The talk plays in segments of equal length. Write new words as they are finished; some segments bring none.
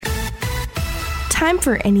time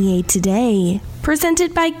for NEA Today,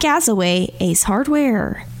 presented by Gazaway Ace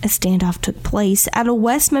Hardware. A standoff took place at a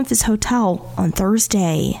West Memphis hotel on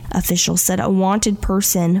Thursday. Officials said a wanted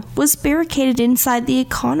person was barricaded inside the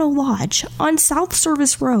Econo Lodge on South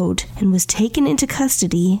Service Road and was taken into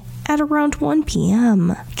custody at around 1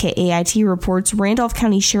 p.m. KAIT reports Randolph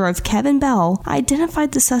County Sheriff Kevin Bell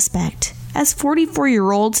identified the suspect as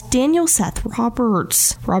 44-year-old Daniel Seth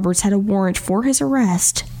Roberts. Roberts had a warrant for his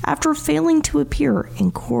arrest after failing to appear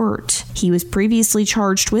in court. He was previously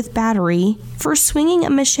charged with battery for swinging a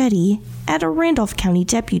machete at a Randolph County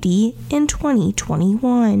deputy in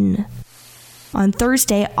 2021. On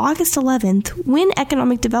Thursday, August 11th, Wynn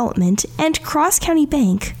Economic Development and Cross County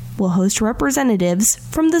Bank will host representatives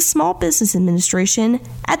from the Small Business Administration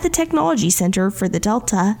at the Technology Center for the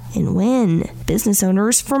Delta in Wynn. Business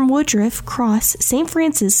owners from Woodruff, Cross, St.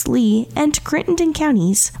 Francis, Lee, and Crittenden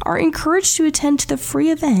counties are encouraged to attend the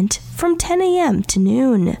free event from 10 a.m. to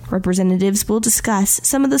noon. Representatives will discuss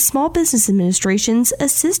some of the Small Business Administration's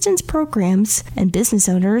assistance programs, and business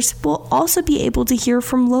owners will also be able to hear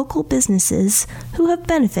from local businesses who have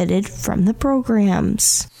benefited from the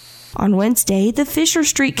programs. On Wednesday, the Fisher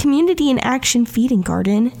Street Community in Action Feeding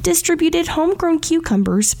Garden distributed homegrown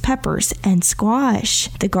cucumbers, peppers, and squash.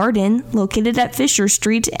 The garden, located at Fisher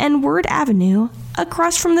Street and Word Avenue,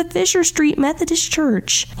 across from the Fisher Street Methodist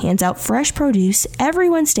Church, hands out fresh produce every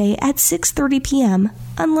Wednesday at 6:30 p.m.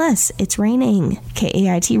 unless it's raining.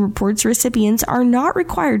 KAIT reports recipients are not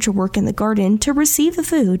required to work in the garden to receive the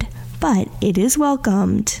food, but it is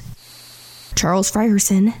welcomed. Charles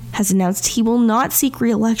Frierson has announced he will not seek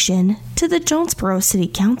re-election to the Jonesboro City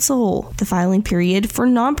Council. The filing period for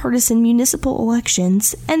nonpartisan municipal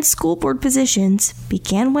elections and school board positions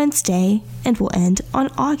began Wednesday and will end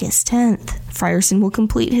on August 10th. Frierson will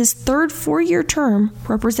complete his third four-year term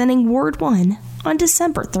representing Ward 1 on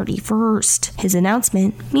December 31st. His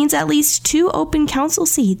announcement means at least 2 open council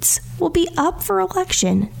seats will be up for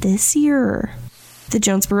election this year. The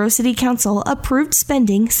Jonesboro City Council approved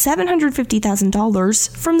spending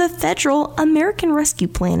 $750,000 from the federal American Rescue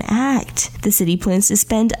Plan Act. The city plans to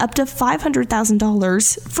spend up to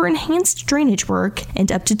 $500,000 for enhanced drainage work and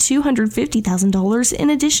up to $250,000 in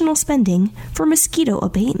additional spending for mosquito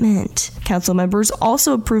abatement. Council members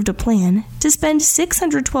also approved a plan to spend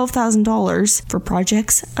 $612,000 for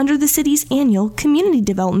projects under the city's annual Community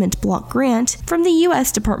Development Block Grant from the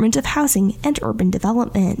U.S. Department of Housing and Urban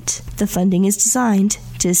Development. The funding is designed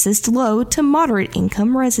to assist low to moderate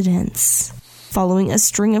income residents. Following a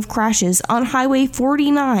string of crashes on Highway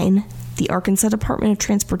 49, the Arkansas Department of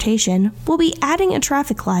Transportation will be adding a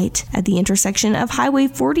traffic light at the intersection of Highway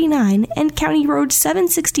 49 and County Road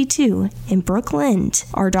 762 in Brookland.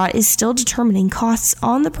 RDOT is still determining costs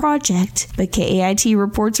on the project, but KAIT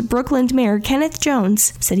reports Brookland Mayor Kenneth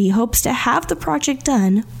Jones said he hopes to have the project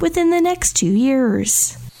done within the next 2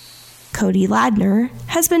 years. Cody Ladner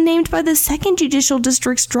has been named by the 2nd Judicial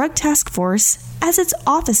District's Drug Task Force as its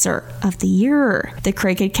Officer of the Year. The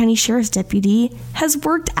Craighead County Sheriff's Deputy has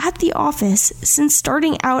worked at the office since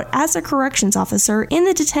starting out as a corrections officer in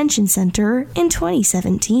the detention center in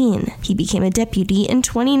 2017. He became a deputy in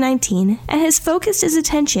 2019 and has focused his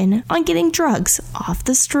attention on getting drugs off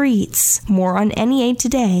the streets. More on NEA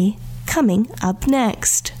Today, coming up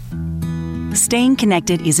next. Staying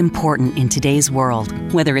connected is important in today's world.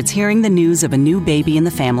 Whether it's hearing the news of a new baby in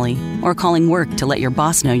the family or calling work to let your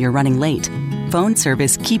boss know you're running late, phone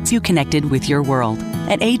service keeps you connected with your world.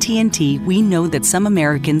 At AT&T, we know that some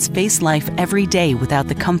Americans face life every day without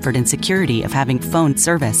the comfort and security of having phone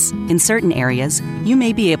service. In certain areas, you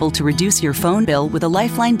may be able to reduce your phone bill with a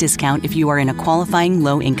Lifeline discount if you are in a qualifying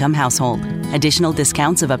low-income household. Additional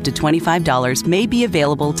discounts of up to $25 may be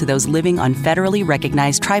available to those living on federally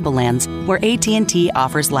recognized tribal lands where AT&T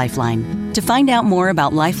offers Lifeline. To find out more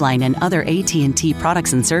about Lifeline and other AT&T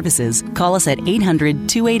products and services, call us at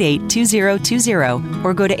 800-288-2020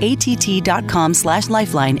 or go to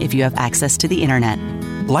att.com/lifeline if you have access to the internet.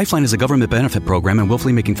 Lifeline is a government benefit program, and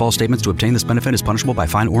willfully making false statements to obtain this benefit is punishable by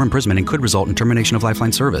fine or imprisonment and could result in termination of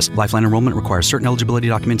Lifeline service. Lifeline enrollment requires certain eligibility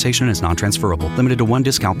documentation and is non-transferable. Limited to 1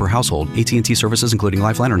 discount per household. AT&T services, including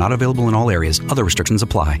Lifeline, are not available in all areas. Other restrictions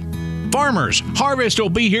apply. Farmers, harvest will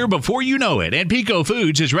be here before you know it, and Pico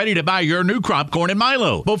Foods is ready to buy your new crop corn and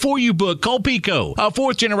Milo. Before you book, call Pico, a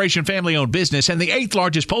 4th-generation family-owned business and the 8th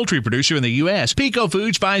largest poultry producer in the U.S. Pico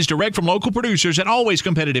Foods buys direct from local producers at always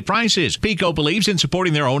competitive prices. Pico believes in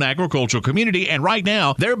supporting their own agricultural community, and right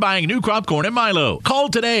now, they're buying new crop corn and Milo. Call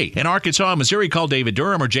today. In Arkansas and Missouri, call David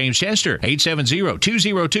Durham or James Chester,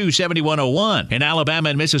 870-202-7101. In Alabama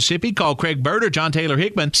and Mississippi, call Craig Bird or John Taylor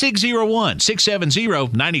Hickman,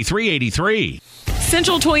 601-670-9380.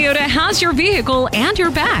 Central Toyota has your vehicle and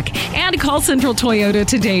your back. And call Central Toyota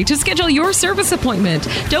today to schedule your service appointment.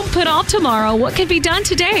 Don't put off tomorrow what can be done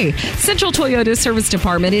today. Central Toyota Service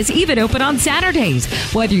Department is even open on Saturdays.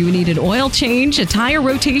 Whether you need an oil change, a tire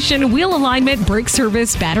rotation, wheel alignment, brake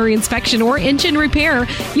service, battery inspection, or engine repair,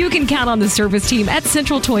 you can count on the service team at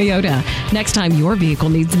Central Toyota. Next time your vehicle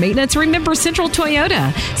needs maintenance, remember Central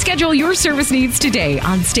Toyota. Schedule your service needs today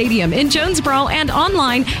on Stadium in Jonesboro and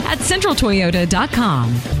online at centraltoyota.com.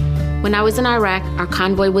 When I was in Iraq, our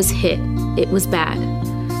convoy was hit. It was bad.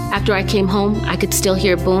 After I came home, I could still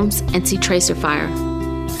hear booms and see tracer fire.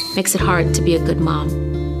 Makes it hard to be a good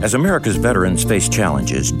mom. As America's veterans face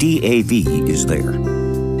challenges, DAV is there.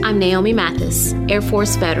 I'm Naomi Mathis, Air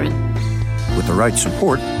Force veteran. With the right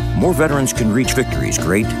support, more veterans can reach victories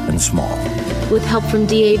great and small. With help from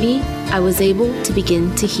DAV, I was able to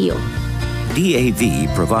begin to heal.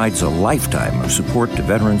 DAV provides a lifetime of support to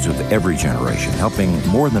veterans of every generation, helping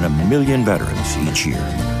more than 1 million veterans each year.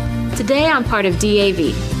 Today, I'm part of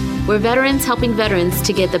DAV. We're veterans helping veterans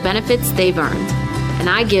to get the benefits they've earned. And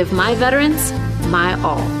I give my veterans my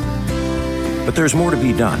all. But there's more to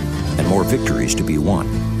be done and more victories to be won.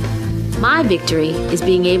 My victory is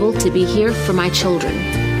being able to be here for my children.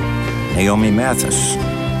 Naomi Mathis,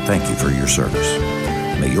 thank you for your service.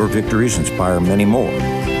 May your victories inspire many more.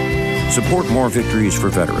 Support more victories for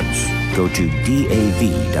veterans. Go to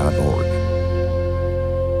DAV.org.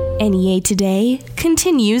 NEA Today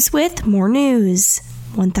continues with more news.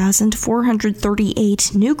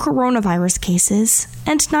 1,438 new coronavirus cases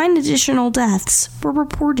and 9 additional deaths were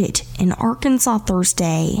reported in Arkansas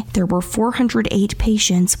Thursday. There were 408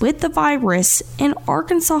 patients with the virus in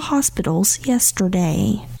Arkansas hospitals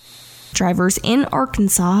yesterday. Drivers in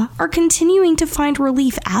Arkansas are continuing to find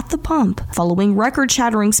relief at the pump following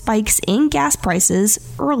record-shattering spikes in gas prices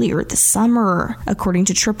earlier this summer. According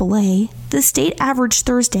to AAA, the state average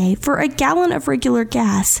Thursday for a gallon of regular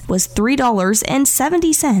gas was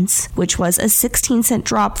 $3.70, which was a 16-cent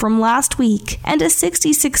drop from last week and a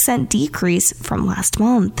 66-cent decrease from last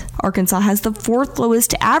month. Arkansas has the 4th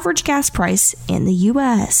lowest average gas price in the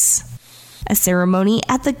U.S. A ceremony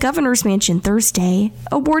at the Governor's Mansion Thursday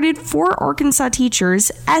awarded 4 Arkansas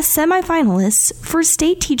teachers as semifinalists for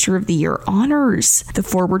State Teacher of the Year honors. The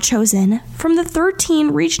 4 were chosen from the 13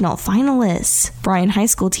 regional finalists: Bryan High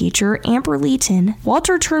School teacher Amber Leeton,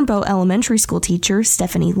 Walter Turnbow Elementary School teacher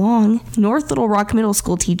Stephanie Long, North Little Rock Middle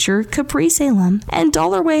School teacher Capri Salem, and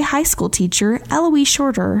Dollarway High School teacher Eloise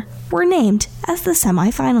Shorter were named as the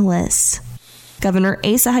semifinalists. Governor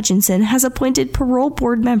Asa Hutchinson has appointed parole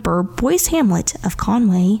board member Boyce Hamlet of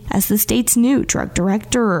Conway as the state's new drug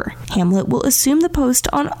director. Hamlet will assume the post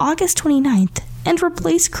on August 29th and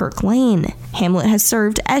replace Kirk Lane. Hamlet has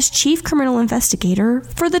served as chief criminal investigator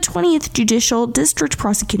for the 20th Judicial District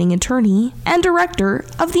Prosecuting Attorney and director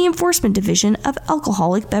of the Enforcement Division of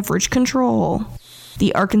Alcoholic Beverage Control.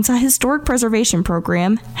 The Arkansas Historic Preservation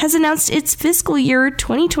Program has announced its fiscal year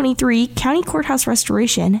 2023 County Courthouse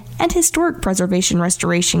Restoration and Historic Preservation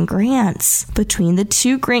Restoration grants. Between the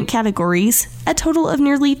 2 grant categories, a total of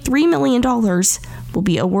nearly $3 million will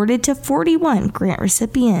be awarded to 41 grant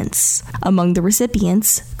recipients. Among the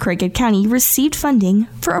recipients, Craighead County received funding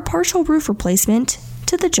for a partial roof replacement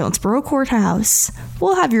to the Jonesboro Courthouse.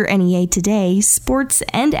 We'll have your NEA Today, sports,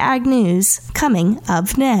 and ag news coming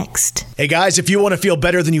up next. Hey guys, if you want to feel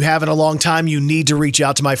better than you have in a long time, you need to reach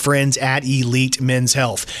out to my friends at Elite Men's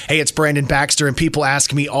Health. Hey, it's Brandon Baxter, and people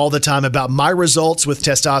ask me all the time about my results with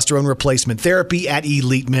testosterone replacement therapy at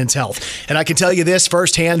Elite Men's Health. And I can tell you this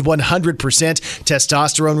firsthand, 100%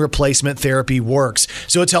 testosterone replacement therapy works.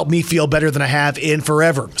 So it's helped me feel better than I have in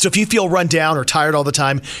forever. So if you feel run down or tired all the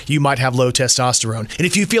time, you might have low testosterone. And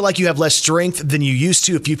if you feel like you have less strength than you used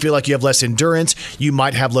to, if you feel like you have less endurance, you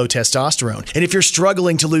might have low testosterone. And if you're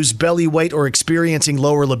struggling to lose belly weight or experiencing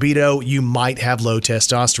lower libido, you might have low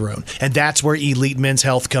testosterone. And that's where Elite Men's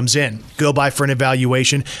Health comes in. Go by for an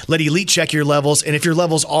evaluation, let Elite check your levels, and if your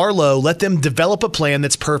levels are low, let them develop a plan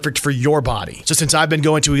that's perfect for your body. So since I've been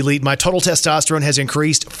going to Elite, my total testosterone has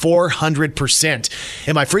increased 400%,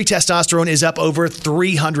 and my free testosterone is up over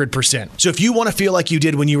 300%. So if you want to feel like you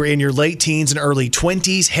did when you were in your late teens and early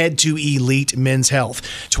 20s, head to Elite Men's Health,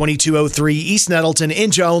 2203 East Nettleton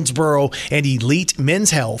in Jonesboro, and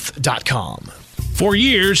EliteMen'sHealth.com. For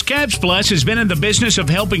years, Caps Plus has been in the business of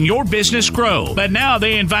helping your business grow, but now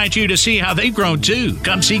they invite you to see how they've grown too.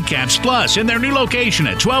 Come see Caps Plus in their new location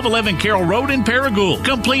at 1211 Carroll Road in Paragould,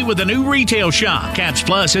 complete with a new retail shop. Caps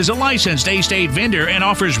Plus is a licensed A-State vendor and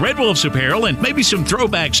offers Red Wolves apparel and maybe some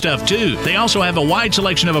throwback stuff too. They also have a wide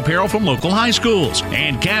selection of apparel from local high schools.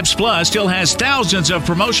 And Caps Plus still has thousands of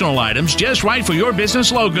promotional items just right for your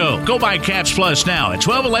business logo. Go buy Caps Plus now at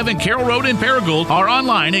 1211 Carroll Road in Paragould or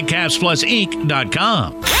online at CapsPlusInc.com.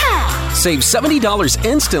 Save $70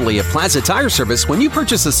 instantly at Plaza Tire Service when you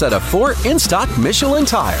purchase a set of 4 in-stock Michelin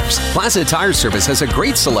tires. Plaza Tire Service has a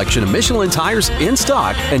great selection of Michelin tires in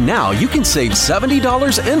stock, and now you can save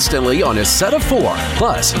 $70 instantly on a set of 4.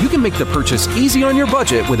 Plus, you can make the purchase easy on your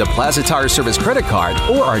budget with a Plaza Tire Service credit card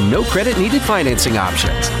or our no credit needed financing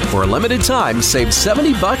options. For a limited time, save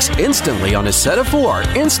 $70 instantly on a set of 4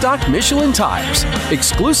 in-stock Michelin tires,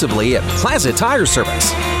 exclusively at Plaza Tire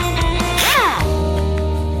Service.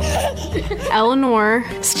 Eleanor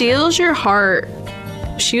steals your heart.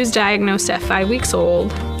 She was diagnosed at 5 weeks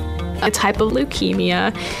old, a type of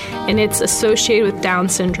leukemia, and it's associated with Down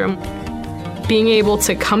syndrome. Being able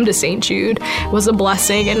to come to St. Jude was a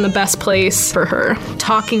blessing and the best place for her.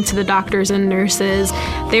 Talking to the doctors and nurses,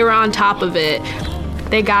 they were on top of it.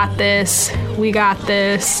 They got this, we got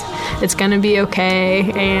this, it's gonna be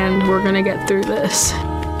okay, and we're gonna get through this.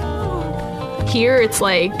 Here it's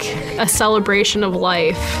like a celebration of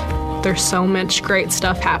life. There's so much great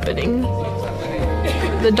stuff happening.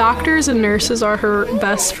 The doctors and nurses are her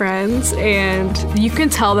best friends, and you can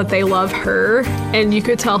tell that they love her, and you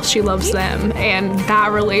could tell she loves them, and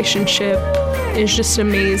that relationship is just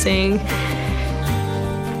amazing.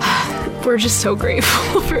 We're just so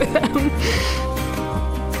grateful for them.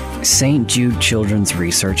 St. Jude Children's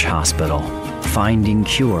Research Hospital. Finding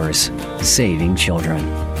cures, saving children.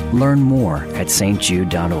 Learn more at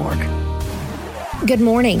stjude.org. Good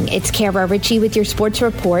morning. It's Kara Ritchie with your sports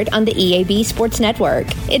report on the EAB Sports Network.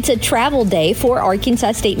 It's a travel day for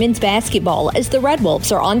Arkansas State men's basketball as the Red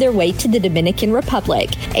Wolves are on their way to the Dominican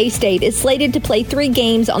Republic. A-State is slated to play 3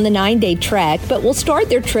 games on the 9-day track, but will start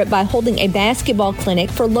their trip by holding a basketball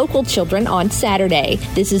clinic for local children on Saturday.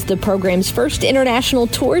 This is the program's first international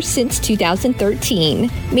tour since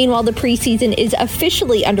 2013. Meanwhile, the preseason is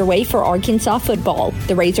officially underway for Arkansas football.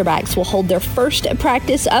 The Razorbacks will hold their first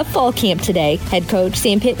practice of fall camp today. Head coach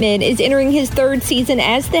Sam Pittman is entering his 3rd season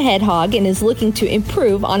as the head hog and is looking to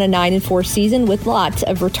improve on a 9-4 season with lots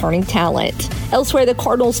of returning talent. Elsewhere, the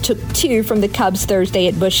Cardinals took 2 from the Cubs Thursday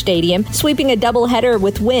at Busch Stadium, sweeping a doubleheader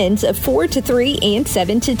with wins of 4-3 and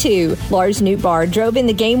 7-2. Lars Nootbaar drove in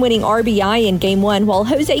the game-winning RBI in Game 1, while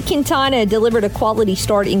Jose Quintana delivered a quality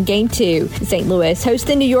start in Game 2. St. Louis hosts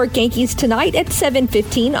the New York Yankees tonight at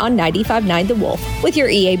 7:15 on 95.9 The Wolf. With your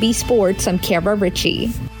EAB Sports, I'm Kara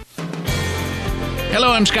Ritchie.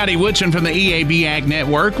 Hello, I'm Scotty Woodson from the EAB Ag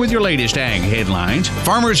Network with your latest ag headlines.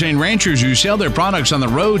 Farmers and ranchers who sell their products on the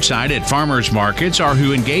roadside at farmers markets or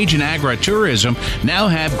who engage in agritourism now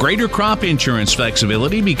have greater crop insurance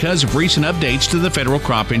flexibility because of recent updates to the federal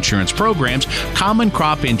crop insurance program's Common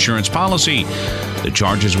Crop Insurance Policy. The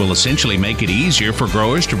charges will essentially make it easier for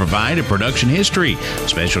growers to provide a production history.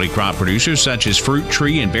 Specialty crop producers such as fruit,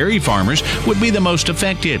 tree, and berry farmers would be the most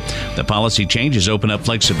affected. The policy changes open up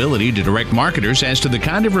flexibility to direct marketers as to the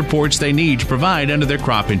kind of reports they need to provide under their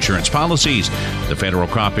crop insurance policies. The federal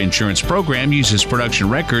crop insurance program uses production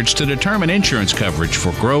records to determine insurance coverage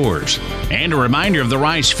for growers. And a reminder of the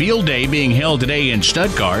Rice Field Day being held today in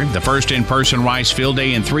Stuttgart, the first in-person Rice Field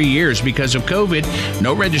Day in 3 years because of COVID.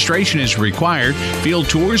 No registration is required. Field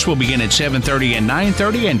tours will begin at 7:30 and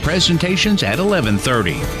 9:30 and presentations at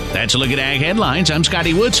 11:30. That's a look at Ag Headlines. I'm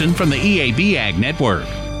Scotty Woodson from the EAB Ag Network.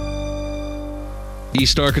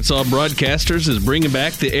 East Arkansas Broadcasters is bringing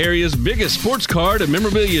back the area's biggest sports card and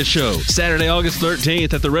memorabilia show, Saturday, August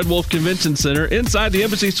 13th at the Red Wolf Convention Center inside the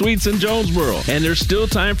Embassy Suites in Jonesboro. And there's still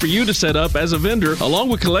time for you to set up as a vendor along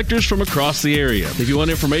with collectors from across the area. If you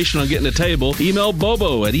want information on getting a table, email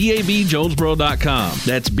Bobo at eabjonesboro.com.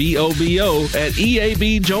 That's BOBO at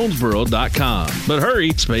eabjonesboro.com. But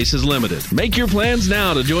hurry, space is limited. Make your plans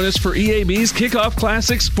now to join us for EAB's Kickoff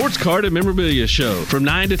Classic Sports Card and Memorabilia Show from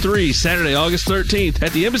 9 to 3, Saturday, August 13th.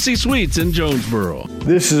 At the Embassy Suites in Jonesboro.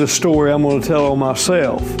 This is a story I'm going to tell on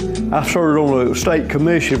myself. I served on the state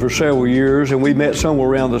commission for several years, and we met somewhere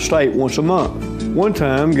around the state once a month. One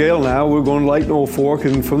time, Gail and I were going to Lake Norfolk,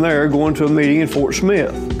 and from there going to a meeting in Fort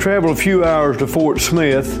Smith. Traveled a few hours to Fort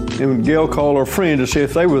Smith, and Gail called her friend to see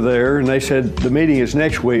if they were there, and they said the meeting is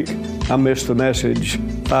next week. I missed the message.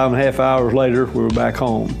 5.5 hours later, we were back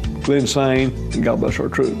home. Glenn Sane, and God bless our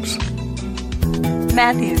troops.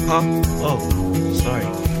 Matthew. Huh? Oh. Sorry.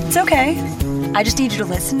 It's okay. I just need you to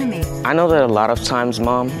listen to me. I know that a lot of times,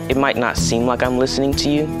 Mom, it might not seem like I'm listening to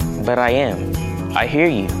you, but I am. I hear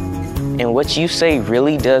you. And what you say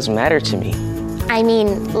really does matter to me. I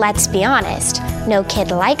mean, let's be honest. No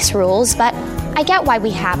kid likes rules, but I get why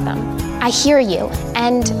we have them. I hear you,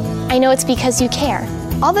 and I know it's because you care.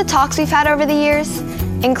 All the talks we've had over the years,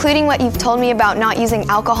 including what you've told me about not using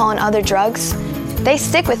alcohol and other drugs, they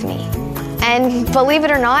stick with me. And believe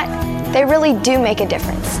it or not, they really do make a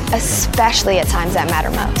difference, especially at times that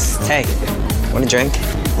matter most. Hey, want a drink?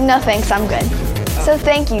 No thanks, I'm good. So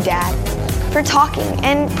thank you, Dad, for talking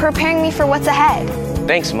and preparing me for what's ahead.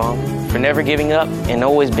 Thanks, Mom, for never giving up and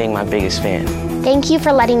always being my biggest fan. Thank you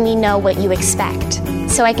for letting me know what you expect,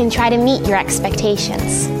 so I can try to meet your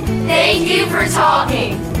expectations. Thank you for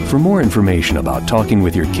talking. For more information about talking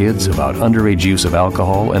with your kids about underage use of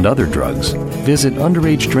alcohol and other drugs, visit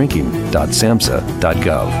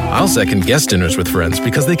underagedrinking.samhsa.gov. I'll second guest dinners with friends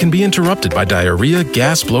because they can be interrupted by diarrhea,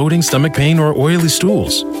 gas, bloating, stomach pain, or oily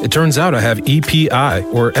stools. It turns out I have EPI,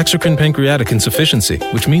 or exocrine pancreatic insufficiency,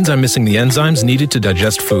 which means I'm missing the enzymes needed to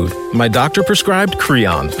digest food. My doctor prescribed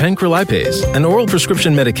Creon, pancrelipase, an oral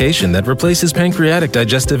prescription medication that replaces pancreatic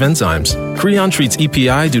digestive enzymes. Creon treats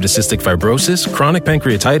EPI due to cystic fibrosis, chronic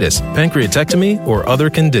pancreatitis, pancreatectomy, or other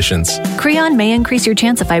conditions. Creon may increase your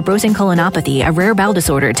chance of fibrosing colonopathy, a rare bowel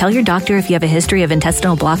disorder. Tell your doctor if you have a history of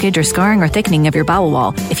intestinal blockage or scarring or thickening of your bowel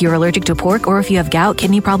wall, if you're allergic to pork, or if you have gout,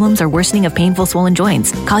 kidney problems, or worsening of painful swollen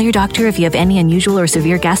joints. Call your doctor if you have any unusual or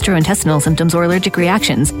severe gastrointestinal symptoms or allergic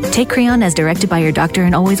reactions. Take Creon as directed by your doctor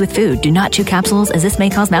and always with food. Do not chew capsules, as this may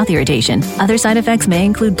cause mouth irritation. Other side effects may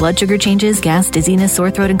include blood sugar changes, gas, dizziness, sore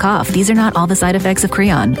throat, and cough. These are not all the side effects of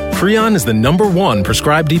Creon. Creon is the #1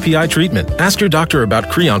 prescribed EPI treatment. Ask your doctor about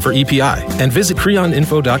Creon for EPI and visit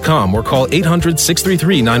creoninfo.com or call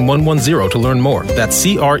 800-633-9110 to learn more. That's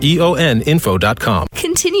CREONinfo.com.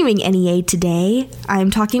 Continuing NEA today,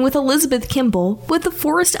 I'm talking with Elizabeth Kimball with the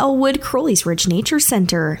Forest Elwood Crowley's Ridge Nature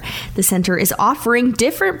Center. The center is offering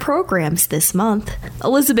different programs this month.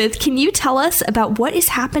 Elizabeth, can you tell us about what is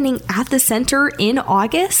happening at the center in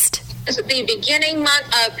August? It's the beginning month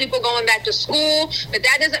of people going back to school, but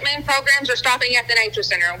that doesn't mean programs are stopping at the Nature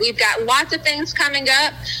Center. We've got lots of things coming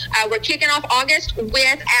up. We're kicking off August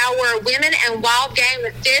with our Women and Wild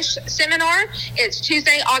Game Fish Seminar. It's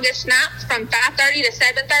Tuesday, August 9th from 5:30 to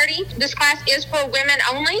 7:30. This class is for women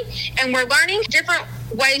only, and we're learning different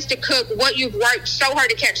ways to cook what you've worked so hard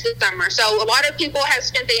to catch this summer. So a lot of people have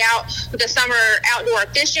spent the summer outdoor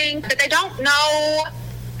fishing, but they don't know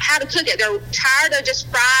how to cook it. They're tired of just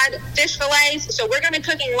fried fish fillets. So we're going to be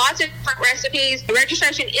cooking lots of different recipes. The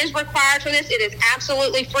registration is required for this. It is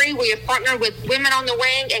absolutely free. We have partnered with Women on the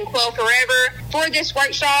Wing and Quail Forever for this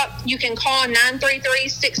workshop. You can call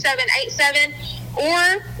 933-6787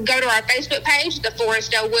 or go to our Facebook page, the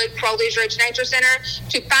Forest Elwood Crowley's Ridge Nature Center,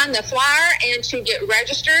 to find the flyer and to get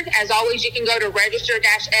registered. As always, you can go to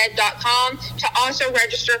register-ed.com to also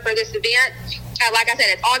register for this event. Like I said,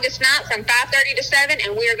 it's August 9th from 5:30 to 7,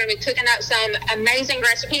 and we are going to be cooking up some amazing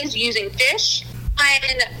recipes using fish.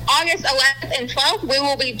 On August 11th and 12th, we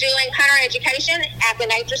will be doing hunter education at the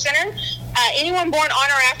Nature Center. Anyone born on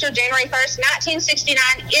or after January 1st,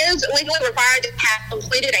 1969 is legally required to have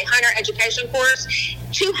completed a hunter education course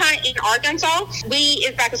to hunt in Arkansas.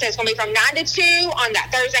 In fact, I said it's going to be from 9 to 2 on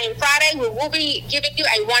that Thursday and Friday. We will be giving you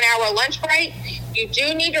a 1-hour lunch break. You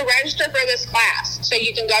do need to register for this class. So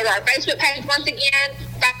you can go to our Facebook page once again,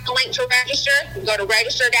 find the link to register. You can go to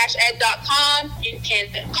register-ed.com. You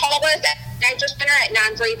can call us at Nature Center at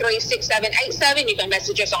 933-6787. You can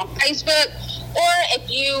message us on Facebook. Or if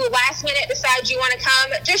you last minute decide you want to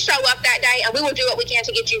come, just show up that day and we will do what we can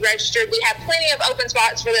to get you registered. We have plenty of open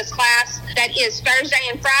spots for this class. That is Thursday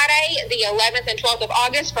and Friday, the 11th and 12th of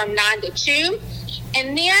August from 9 to 2.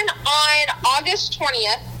 And then on August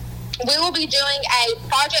 20th, we will be doing a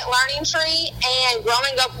Project Learning Tree and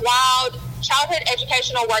Growing Up Wild childhood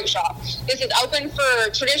educational workshop. This is open for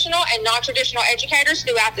traditional and non-traditional educators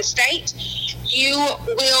throughout the state. You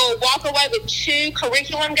will walk away with 2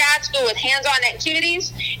 curriculum guides filled with hands-on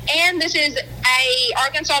activities, and this is a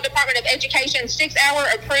Arkansas Department of Education 6-hour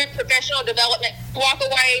approved professional development. Walk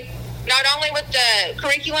away not only with the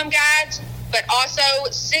curriculum guides, but also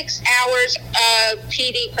 6 hours of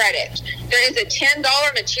PD credit. There is a $10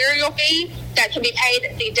 material fee that can be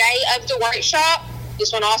paid the day of the workshop.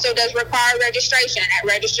 This one also does require registration at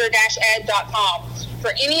register-ed.com.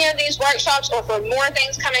 For any of these workshops or for more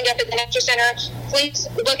things coming up at the Nature Center, please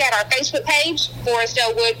look at our Facebook page, Forest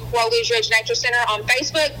Elwood Crowley's Ridge Nature Center on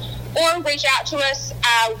Facebook, or reach out to us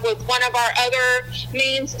with one of our other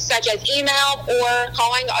means, such as email or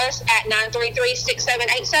calling us at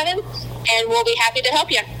 933-6787, and we'll be happy to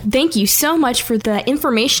help you. Thank you so much for the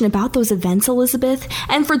information about those events, Elizabeth.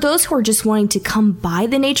 And for those who are just wanting to come by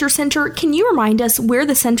the Nature Center, can you remind us where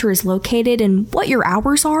the center is located and what your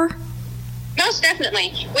hours are? Most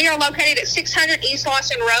definitely. We are located at 600 East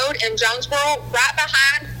Lawson Road in Jonesboro, right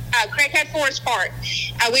behind Craighead Forest Park.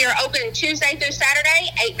 We are open Tuesday through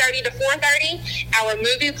Saturday, 8:30 to 4:30. Our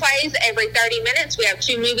movie plays every 30 minutes. We have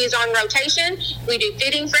 2 movies on rotation. We do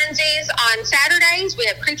Feeding Frenzies on Saturdays. We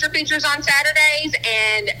have creature features on Saturdays.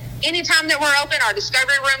 And anytime that we're open, our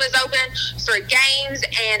discovery room is open for games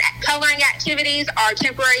and coloring activities. Our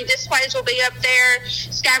temporary displays will be up there.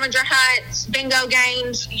 Scavenger hunts, bingo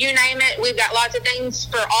games, you name it. We've got lots of things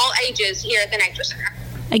for all ages here at the Nature Center.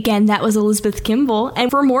 Again, that was Elizabeth Kimball. And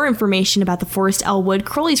for more information about the Forest Elwood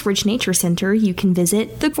Crowley's Ridge Nature Center, you can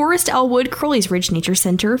visit the Forest Elwood Crowley's Ridge Nature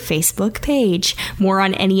Center Facebook page. More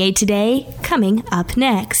on NEA Today coming up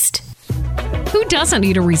next. Who doesn't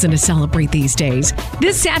need a reason to celebrate these days?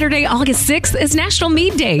 This Saturday, August 6th, is National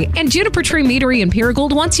Mead Day, and Juniper Tree Meadery in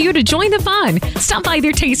Paragould wants you to join the fun. Stop by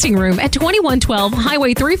their tasting room at 2112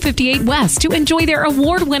 Highway 358 West to enjoy their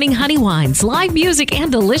award-winning honey wines, live music, and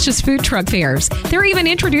delicious food truck fairs. They're even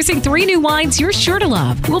introducing 3 new wines you're sure to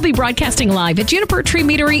love. We'll be broadcasting live at Juniper Tree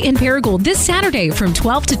Meadery in Paragould this Saturday from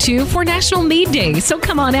 12 to 2 for National Mead Day, so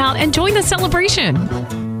come on out and join the celebration.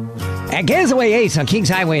 At Gazaway Ace on Kings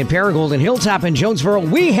Highway in Paragould and Hilltop in Jonesboro,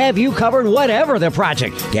 we have you covered whatever the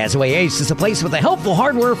project. Gazaway Ace is the place with the helpful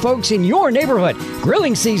hardware folks in your neighborhood.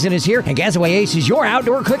 Grilling season is here, and Gazaway Ace is your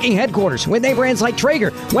outdoor cooking headquarters with name brands like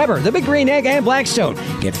Traeger, Weber, The Big Green Egg, and Blackstone.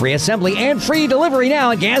 Get free assembly and free delivery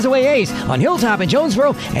now at Gazaway Ace on Hilltop in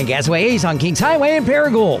Jonesboro and Gazaway Ace on Kings Highway in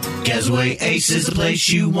Paragould. Gazaway Ace is the place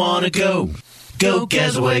you want to go. Go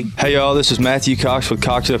Gazaway. Hey y'all, this is Matthew Cox with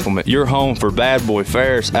Cox Implement, your home for Bad Boy,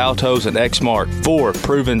 Ferris, Altos, and X-Mark. 4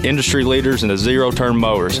 proven industry leaders in the zero-turn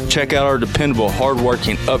mowers. Check out our dependable,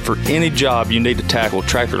 hard-working, up for any job you need to tackle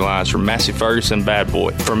tractor lines from Massey Ferguson Bad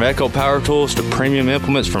Boy. From Echo Power Tools to premium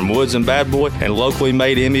implements from Woods and Bad Boy and locally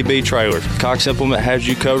made MEB trailers, Cox Implement has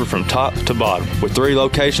you covered from top to bottom with 3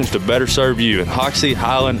 locations to better serve you in Hoxie,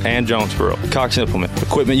 Highland, and Jonesboro. Cox Implement,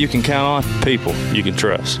 equipment you can count on, people you can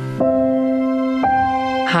trust.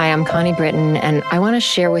 Hi, I'm Connie Britton, and I want to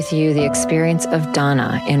share with you the experience of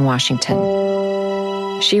Donna in Washington.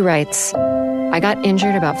 She writes, I got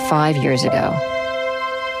injured about 5 years ago.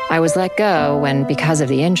 I was let go when, because of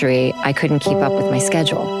the injury, I couldn't keep up with my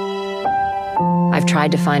schedule. I've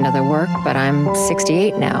tried to find other work, but I'm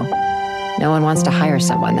 68 now. No one wants to hire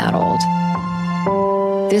someone that old.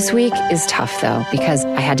 This week is tough, though, because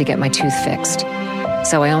I had to get my tooth fixed.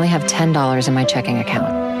 So I only have $10 in my checking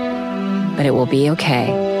account. But it will be okay.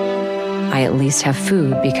 I at least have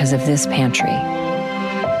food because of this pantry.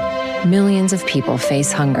 Millions of people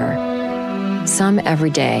face hunger. Some every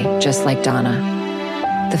day, just like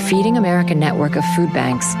Donna. The Feeding America network of food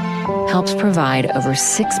banks helps provide over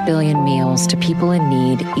 6 billion meals to people in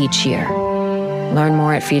need each year. Learn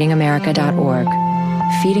more at feedingamerica.org.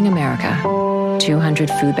 Feeding America, 200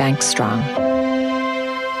 food banks strong.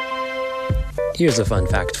 Here's a fun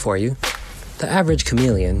fact for you. The average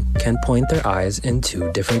chameleon can point their eyes in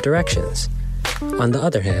 2 different directions. On the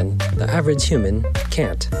other hand, the average human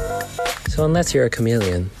can't. So unless you're a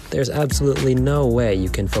chameleon, there's absolutely no way you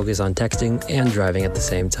can focus on texting and driving at the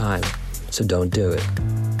same time. So don't do it,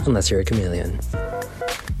 unless you're a chameleon.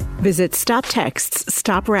 Visit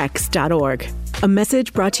StopTextsStopWrecks.org. A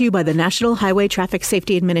message brought to you by the National Highway Traffic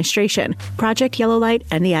Safety Administration, Project Yellow Light,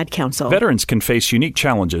 and the Ad Council. Veterans can face unique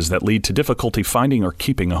challenges that lead to difficulty finding or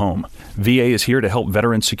keeping a home. VA is here to help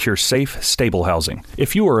veterans secure safe, stable housing.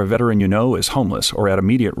 If you or a veteran you know is homeless or at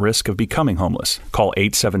immediate risk of becoming homeless, call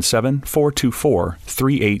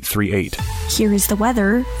 877-424-3838. Here is the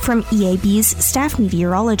weather from EAB's staff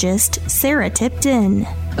meteorologist, Sarah Tipton.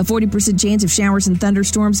 A 40% chance of showers and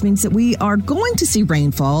thunderstorms means that we are going to see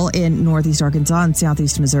rainfall in northeast Arkansas and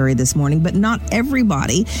southeast Missouri this morning, but not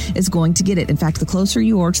everybody is going to get it. In fact, the closer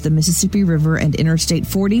you are to the Mississippi River and Interstate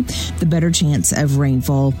 40, the better chance of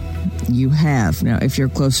rainfall you have. Now, if you're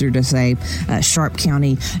closer to, say, Sharp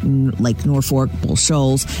County, Lake Norfolk, Bull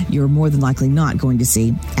Shoals, you're more than likely not going to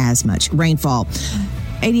see as much rainfall.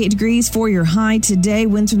 88 degrees for your high today.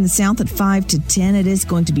 Winds from the south at 5 to 10. It is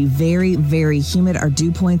going to be very, very humid. Our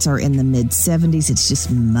dew points are in the mid-70s. It's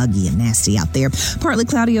just muggy and nasty out there. Partly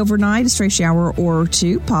cloudy overnight. A stray shower or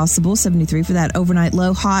two possible. 73 for that overnight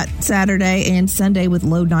low. Hot Saturday and Sunday with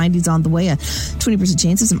low 90s on the way. A 20%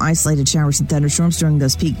 chance of some isolated showers and thunderstorms during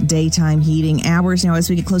those peak daytime heating hours. Now,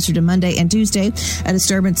 as we get closer to Monday and Tuesday, a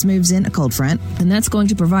disturbance moves in, a cold front, and that's going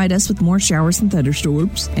to provide us with more showers and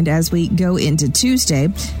thunderstorms. And as we go into Tuesday,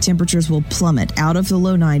 temperatures will plummet out of the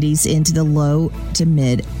low 90s into the low to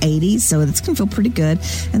mid 80s. So it's going to feel pretty good.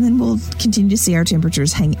 And then we'll continue to see our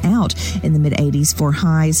temperatures hang out in the mid 80s for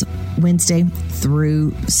highs Wednesday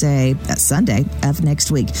through, say, Sunday of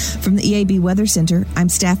next week. From the EAB Weather Center, I'm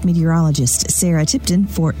staff meteorologist Sarah Tipton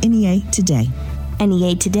for NEA Today.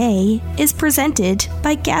 NEA Today is presented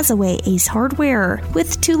by Gazaway Ace Hardware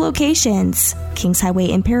with 2 locations, Kings Highway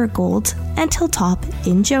in Paragould and Hilltop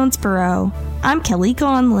in Jonesboro. I'm Kelly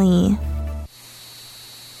Conley.